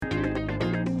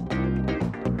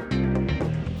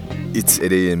It's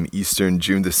 8 a.m. Eastern,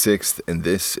 June the 6th, and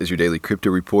this is your daily crypto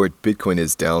report. Bitcoin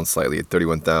is down slightly at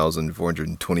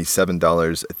 $31,427.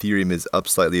 Ethereum is up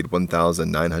slightly at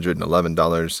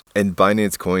 $1,911. And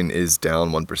Binance Coin is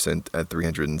down 1% at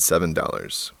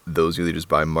 $307. Those are leaders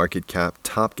by market cap.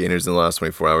 Top gainers in the last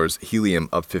 24 hours, Helium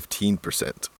up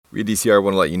 15%. We at DCR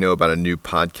want to let you know about a new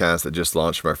podcast that just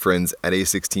launched from our friends at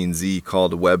A16Z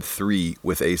called Web3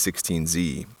 with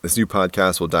A16Z. This new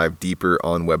podcast will dive deeper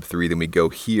on Web3 than we go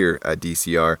here at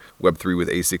DCR. Web3 with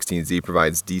A16Z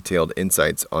provides detailed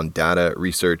insights on data,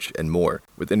 research, and more,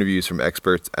 with interviews from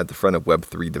experts at the front of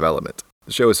Web3 development.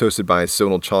 The show is hosted by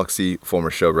Sonal Chokshi, former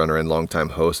showrunner and longtime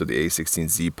host of the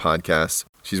A16Z podcast.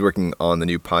 She's working on the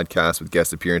new podcast with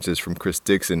guest appearances from Chris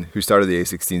Dixon, who started the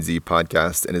A16Z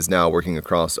podcast and is now working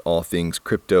across all things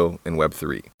crypto and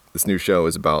Web3. This new show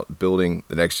is about building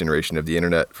the next generation of the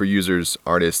internet for users,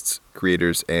 artists,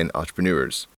 creators, and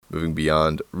entrepreneurs, moving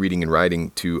beyond reading and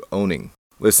writing to owning.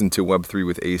 Listen to Web3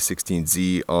 with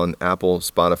A16Z on Apple,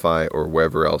 Spotify, or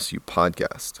wherever else you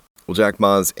podcast. Well, Jack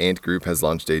Ma's Ant Group has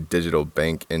launched a digital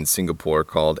bank in Singapore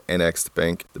called Annext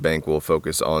Bank. The bank will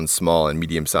focus on small and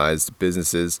medium-sized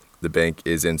businesses. The bank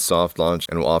is in soft launch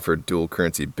and will offer dual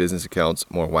currency business accounts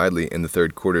more widely in the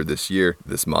third quarter this year.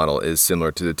 This model is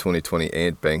similar to the 2020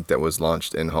 Ant Bank that was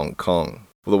launched in Hong Kong.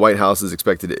 Well, the White House is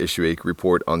expected to issue a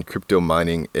report on crypto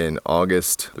mining in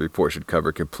August. The report should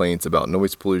cover complaints about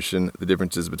noise pollution, the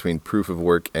differences between proof of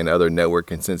work and other network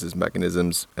consensus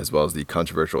mechanisms, as well as the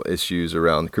controversial issues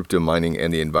around crypto mining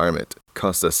and the environment.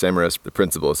 Costa Samaras, the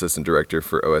principal assistant director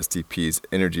for OSTP's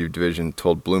energy division,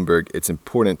 told Bloomberg it's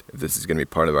important, if this is going to be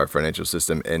part of our financial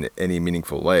system in any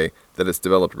meaningful way, that it's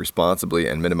developed responsibly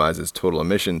and minimizes total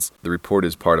emissions. The report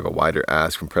is part of a wider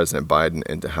ask from President Biden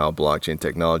into how blockchain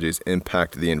technologies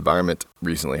impact the environment.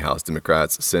 Recently, House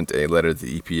Democrats sent a letter to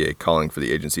the EPA calling for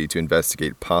the agency to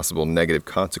investigate possible negative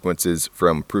consequences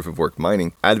from proof-of-work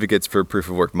mining. Advocates for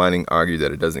proof-of-work mining argue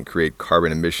that it doesn't create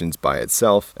carbon emissions by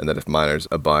itself, and that if miners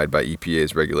abide by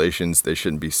EPA's regulations, they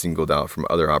shouldn't be singled out from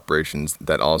other operations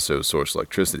that also source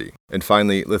electricity. And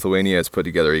finally, Lithuania has put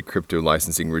together a crypto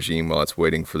licensing regime while it's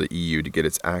waiting for the EU to get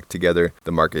its act together.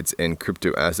 The markets and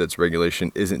crypto assets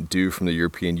regulation isn't due from the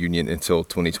European Union until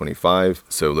 2025,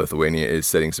 so Lithuania is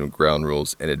setting some ground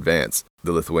rules in advance.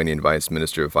 The Lithuanian Vice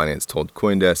Minister of Finance told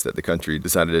CoinDesk that the country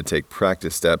decided to take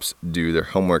practice steps, do their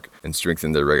homework, and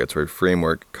strengthen their regulatory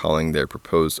framework, calling their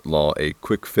proposed law a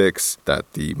quick fix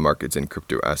that the markets and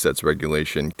crypto assets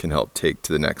regulation can help take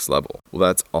to the next level. Well,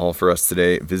 that's all for us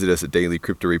today. Visit us at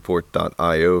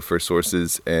dailycryptoreport.io for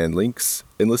sources and links,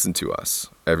 and listen to us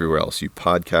everywhere else you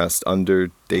podcast under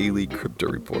Daily Crypto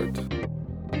Report.